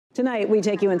Tonight, we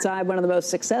take you inside one of the most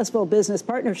successful business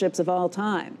partnerships of all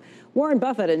time. Warren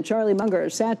Buffett and Charlie Munger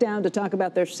sat down to talk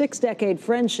about their 6-decade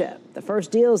friendship, the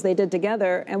first deals they did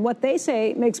together, and what they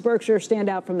say makes Berkshire stand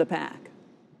out from the pack.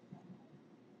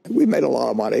 We made a lot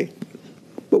of money,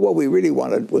 but what we really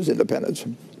wanted was independence.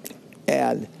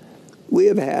 And we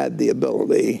have had the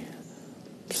ability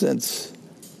since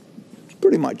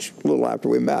pretty much a little after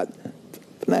we met,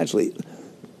 financially,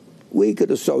 we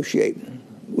could associate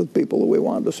with people that we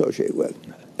wanted to associate with.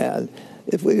 And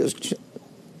if we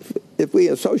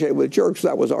associated with jerks,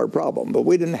 that was our problem, but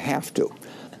we didn't have to.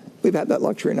 We've had that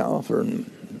luxury now for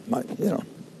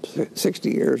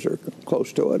 60 years or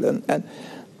close to it, and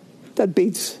that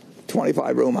beats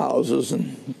 25-room houses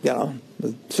and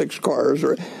 6 cars.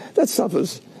 Or that stuff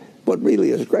is what really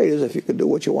is great is if you can do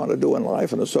what you want to do in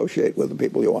life and associate with the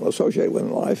people you want to associate with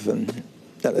in life, and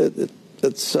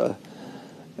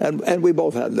we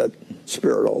both had that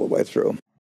spirit all the way through.